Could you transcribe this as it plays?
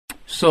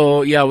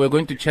So, yeah, we're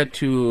going to chat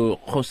to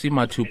Kgosi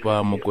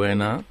Mathupha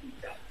Mokoena,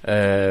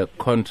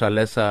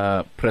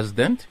 Contralesa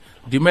president.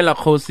 Dumela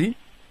Kgosi.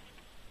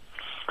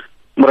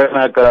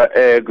 Morenaka,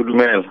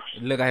 Gudumel.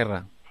 Le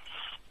gaira.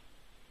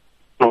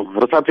 No,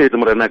 Rosapet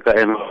Morenaka,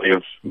 and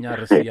you.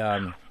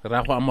 Nyarisiano.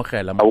 Raho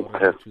amogela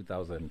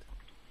 2000.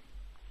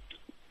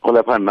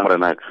 Hola pan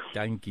Morenak.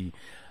 Thank you.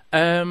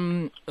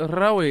 Rawe,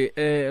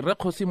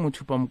 Kgosi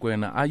Mathupha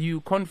Mokoena, are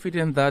you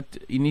confident that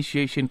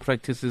initiation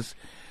practices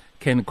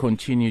can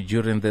continue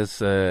during this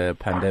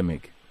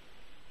pandemic?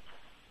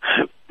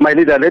 My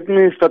leader, let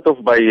me start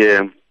off by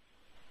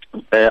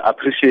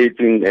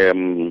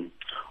appreciating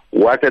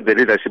what the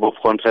leadership of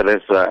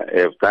Contralesa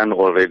have done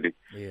already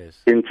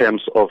in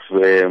terms of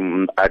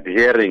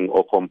adhering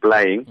or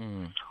complying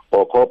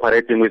or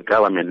cooperating with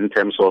government in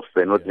terms of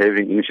not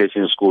having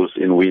initiation schools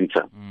in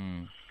winter.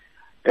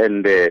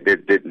 And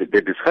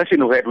the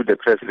discussion we had with the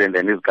president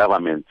and his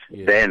government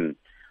then,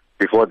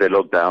 before the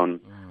lockdown,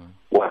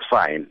 was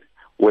fine.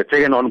 We're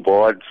taken on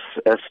board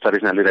as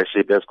traditional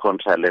leadership, as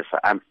Contralesa.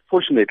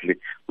 Unfortunately,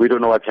 we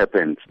don't know what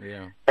happened.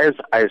 As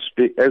I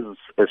speak, as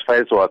far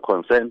as we are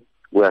concerned,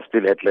 we are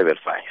still at level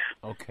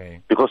 5.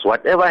 Okay. Because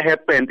whatever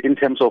happened in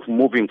terms of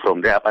moving from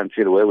there up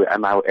until where we are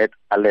now at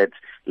alert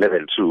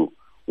level 2,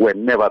 we're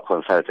never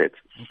consulted.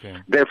 Okay.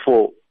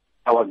 Therefore,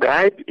 our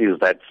guide is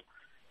that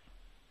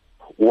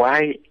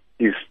why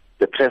is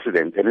the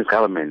president and his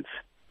government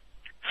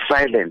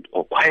silent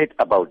or quiet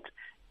about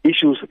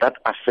issues that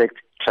affect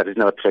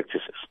traditional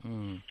practices?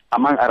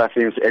 Among other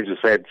things, as you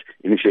said,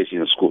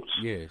 initiation in schools.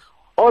 Yes.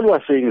 All we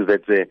are saying is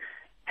that they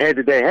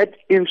had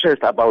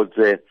interest about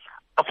the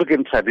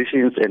African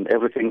traditions and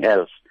everything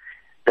else,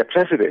 the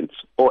president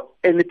or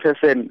any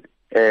person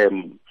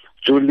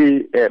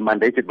duly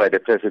mandated by the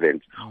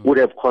president would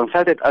have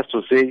consulted us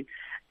to say,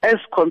 as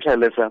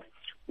Contralesa,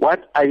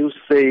 what are you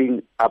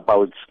saying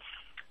about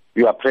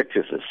your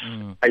practices?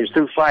 Are you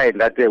still fine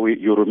that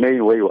you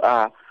remain where you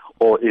are,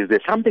 or is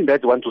there something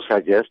that you want to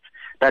suggest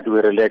that we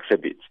relax a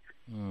bit?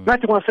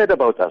 Nothing was said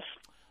about us.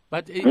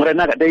 But they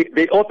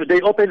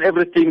open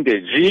everything, the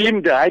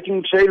gym, the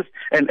hiking trails,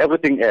 and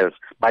everything else,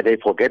 but they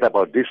forget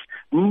about this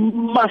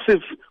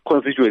massive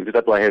constituency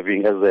that we're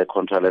having as a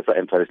Contralesa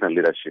and traditional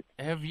leadership.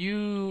 Have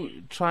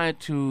you tried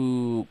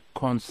to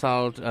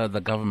consult the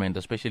government,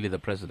 especially the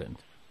president?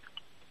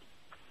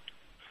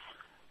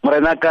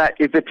 Morenaka,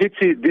 it's a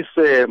pity this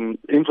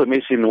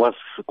information was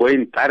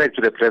going direct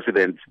to the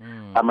president.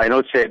 I might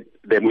not share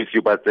them with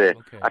you, but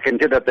I can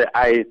tell that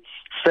I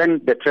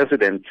sent the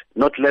president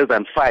not less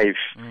than 5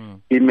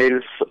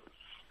 emails,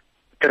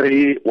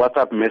 3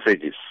 WhatsApp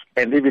messages,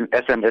 and even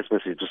SMS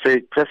messages to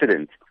say,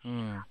 President,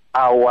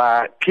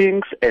 our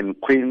kings and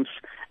queens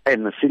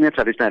and senior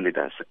traditional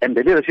leaders and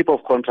the leadership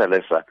of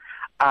Contralesa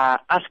are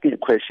asking a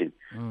question.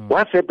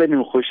 What's happening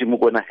in Kgosi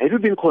Mokoena? Have you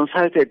been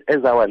consulted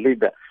as our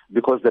leader?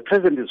 Because the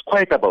president is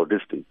quiet about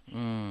this thing.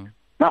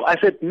 Now, I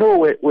said,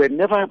 no, we're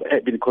never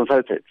been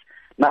consulted.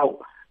 Now,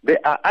 there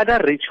are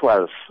other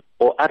rituals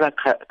or other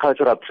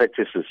cultural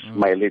practices,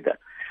 my leader,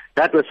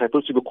 that were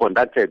supposed to be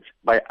conducted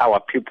by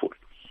our people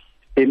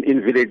in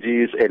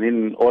villages and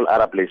in all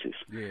other places.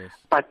 Yes.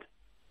 But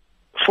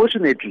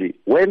fortunately,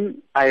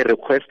 when I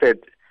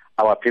requested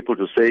our people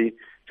to say,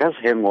 just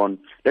hang on,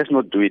 let's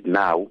not do it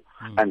now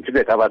until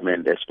the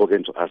government has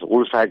spoken to us,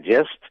 we'll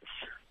suggest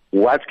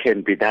what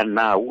can be done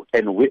now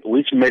and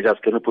which measures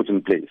can we put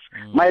in place.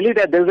 My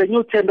leader, there's a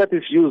new term that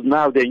is used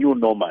now, the new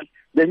normal.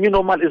 The new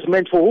normal is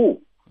meant for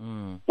who?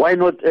 Why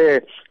not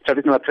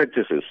traditional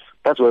practices?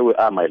 That's where we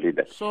are, my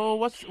leader. So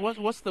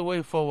what's the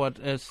way forward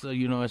as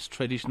as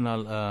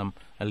traditional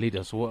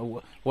leaders?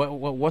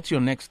 What's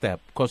your next step?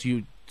 Because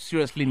you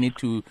seriously need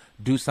to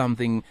do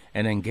something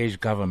and engage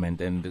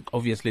government, and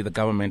obviously the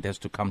government has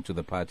to come to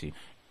the party.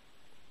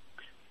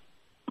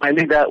 My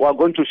leader, we're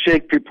going to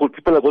shake people.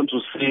 People are going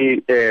to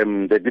see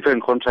the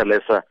different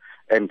Contralesa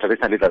and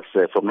traditional leaders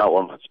from now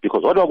onwards.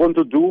 Because what we're going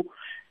to do,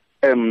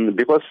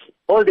 because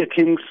all the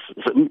kings,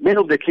 many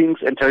of the kings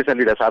and traditional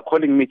leaders are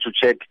calling me to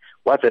check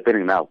what's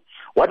happening now.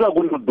 What we're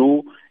going to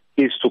do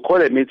is to call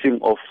a meeting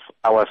of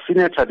our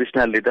senior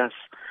traditional leaders,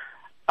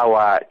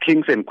 our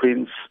kings and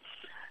queens,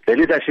 the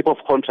leadership of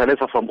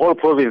Contralesa from all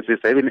provinces,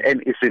 even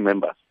NEC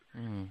members.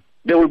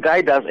 They will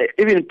guide us,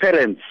 even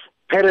parents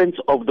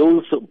of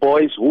those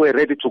boys who were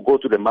ready to go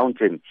to the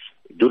mountain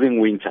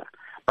during winter,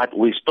 but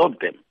we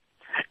stopped them.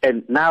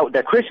 And now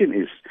the question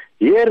is,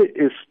 here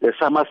is the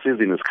summer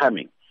season is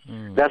coming.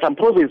 There are some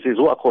provinces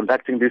who are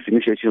conducting these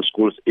initiation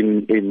schools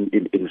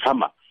in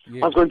summer.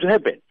 What's going to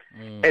happen?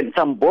 And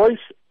some boys,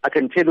 I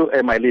can tell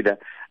you, my leader,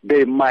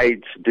 they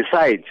might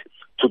decide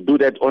to do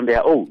that on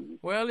their own.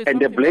 Well, it's and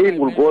the blame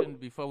will go.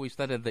 Before we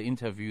started the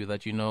interview,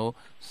 that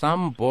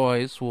some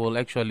boys will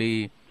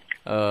actually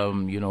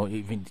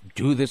even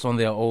do this on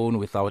their own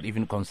without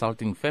even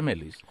consulting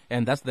families.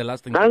 And that's the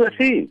last thing. That's the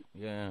thing.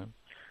 Yeah.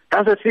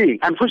 That's the thing.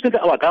 Unfortunately,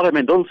 our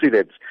government don't see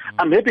that.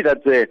 I'm happy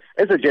that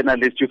as a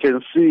journalist, you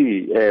can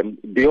see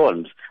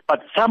beyond.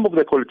 But some of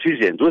the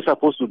politicians who are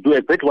supposed to do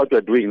exactly what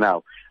we're doing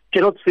now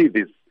cannot see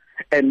this.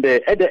 And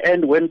at the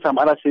end, when some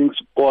other things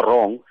go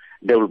wrong,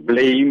 they will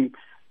blame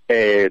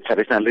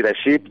traditional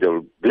leadership, they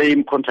will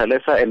blame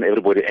Contralesa and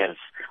everybody else.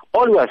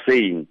 All we are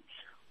saying,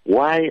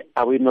 why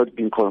are we not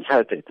being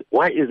consulted?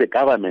 Why is the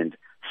government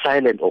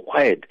silent or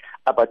quiet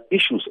about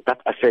issues that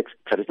affect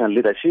traditional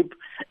leadership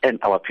and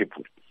our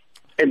people?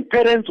 And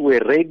parents were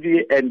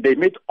ready and they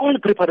made all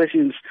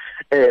preparations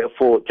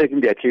for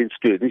taking their kids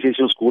to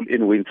initiation school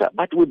in winter.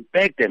 But we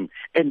begged them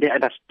and they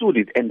understood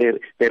it and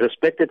they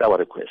respected our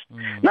request.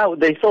 Now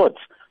they thought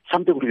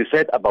something will be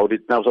said about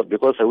it now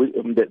because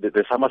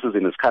the summer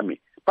season is coming.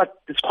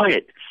 But it's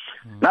quiet.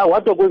 Now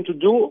what we're going to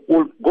do,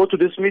 we'll go to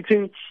this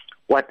meeting.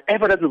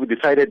 Whatever that will be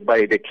decided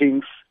by the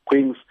kings,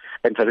 queens,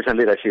 and traditional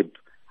leadership,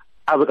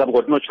 I've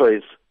got no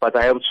choice, but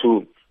I have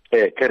to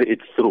carry it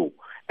through.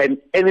 And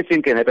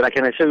anything can happen. I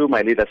can assure you,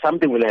 my leader,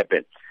 something will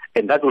happen.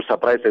 And that will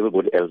surprise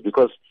everybody else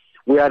because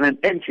we are an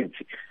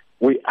entity.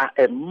 We are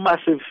a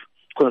massive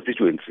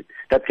constituency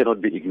that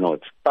cannot be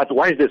ignored. But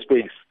why is the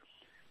space?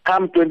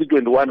 Come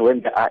 2021,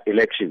 when there are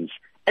elections,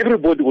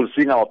 everybody will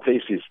sing our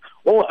praises.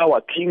 All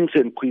our kings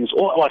and queens,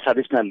 all our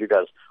traditional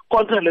leaders,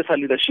 Contralesa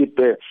leadership,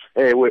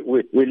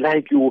 we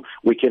like you.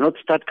 We cannot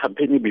start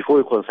campaigning before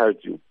we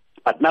consult you.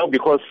 But now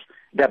because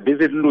they're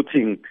busy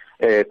looting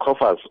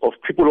coffers of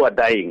people who are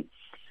dying,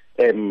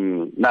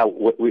 now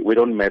we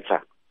don't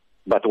matter.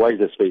 But why is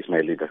the space, my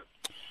leader?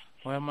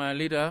 Well, my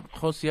leader,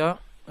 Kgosi,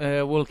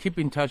 we'll keep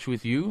in touch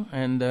with you,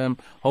 and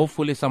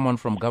hopefully someone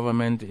from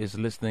government is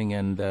listening,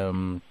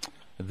 and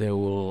they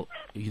will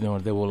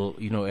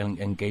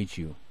engage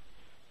you.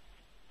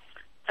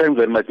 Thanks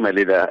very much, my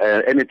leader.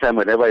 Anytime,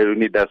 whenever you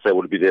need us, I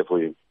will be there for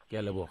you.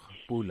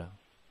 Pula.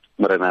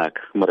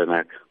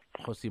 Morenak.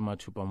 Kgosi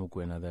Mathupha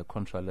Mokoena, the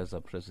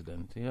Contralesa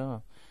president. Yeah,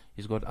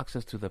 he's got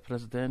access to the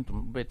president.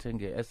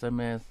 Mbetenge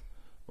SMS,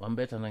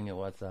 wambeta nange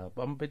WhatsApp,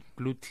 wambet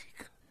blue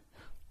tick.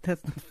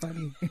 That's not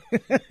funny.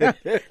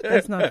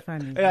 That's not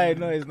funny. Yeah, I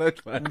know it's not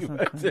funny.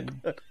 That's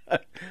not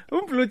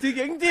funny. Blue tick,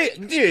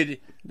 ngidi.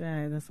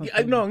 Yeah, that's not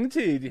funny. No,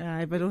 ngidi.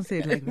 Yeah, but don't say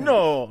it like that.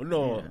 No.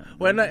 Yeah.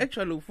 When I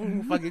actually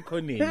ufake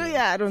khoneni.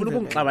 Yeah, I don't say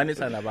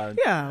that.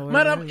 Yeah, well,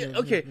 Madam,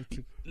 okay.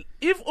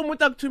 If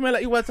umuntu akuthumela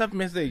i-WhatsApp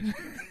message,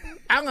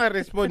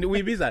 angarespond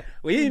uyibiza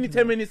uyini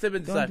 10 minutes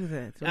Don't do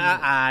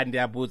that.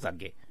 Ndiyabuza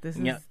ke. This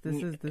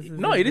is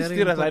No, it is very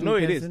serious. I know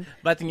it is. person.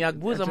 But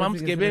ngiyakubuza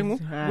mamsgebengu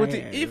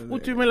ukuthi if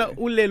uthumela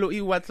ulelo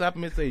i-WhatsApp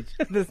message,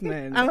 This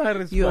man,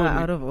 angarespond. you are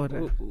out of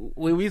order.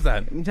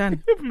 Uyibizani? Njani?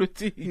 Blue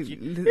tick.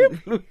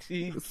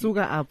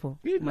 Suga apho.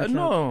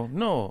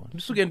 No.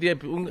 Suke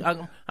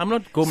ndiyephi? I'm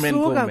not gomen.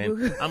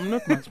 I'm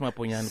not much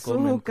maponyana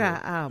gomen.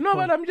 Suga apho. No,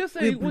 but I'm just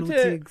saying Blue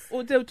uthe ticks.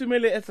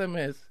 uthumele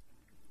SMS.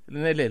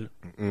 Nelelo.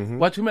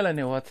 Wathumela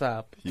ne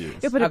WhatsApp.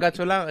 Yeah, but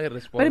Akathola a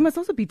response. But it must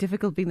also be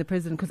difficult being the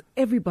president because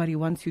everybody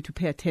wants you to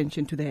pay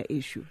attention to their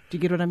issue. Do you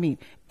get what I mean?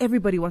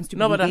 Everybody wants to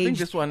be engaged. But I think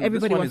this one wants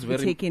is to be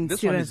taken seriously.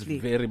 This one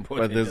is very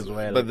important as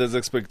well. But there's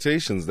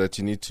expectations that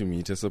you need to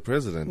meet as a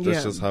president.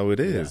 That's just how it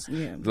is.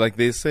 Yeah. Like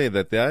they say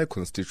that they are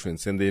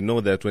constituents and they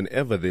know that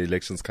whenever the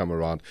elections come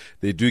around,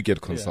 they do get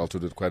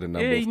consulted with quite a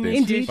number of things.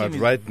 Indeed. But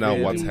right now,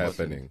 what's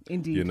happening?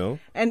 Indeed. You know?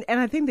 And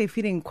I think they're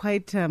feeling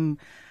quite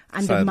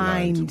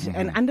undermined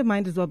and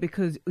undermined as well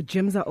because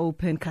gyms are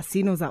open,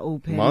 casinos are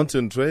open,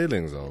 mountain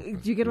trailings are open.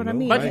 Do you get what I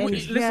mean? But And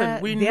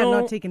listen, they are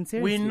not taken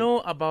seriously. We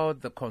know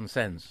about the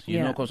concerns, you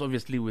know, because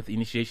obviously with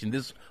initiation,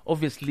 there's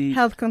obviously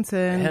health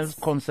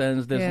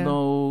concerns. There's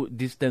no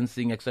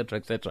distancing, etc.,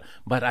 etc.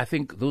 But I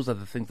think those are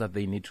the things that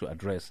they need to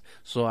address.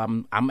 So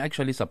I'm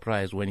actually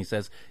surprised when he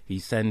says he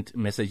sent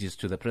messages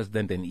to the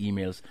president and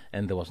emails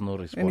and there was no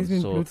response.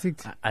 So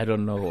I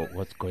don't know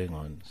what's going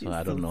on. So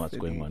I don't know what's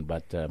going on.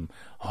 But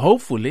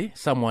hopefully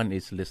someone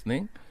is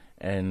listening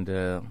and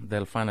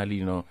they'll finally,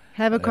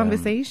 have a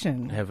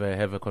conversation. Have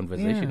a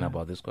conversation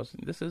about this, because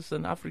this is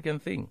an African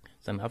thing.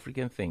 It's an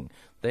African thing.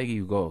 There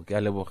you go.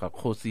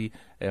 Kgosi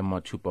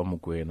Mathupha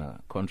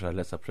Mokoena,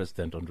 Contralesa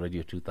president on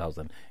Radio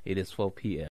 2000. It is 4 p.m.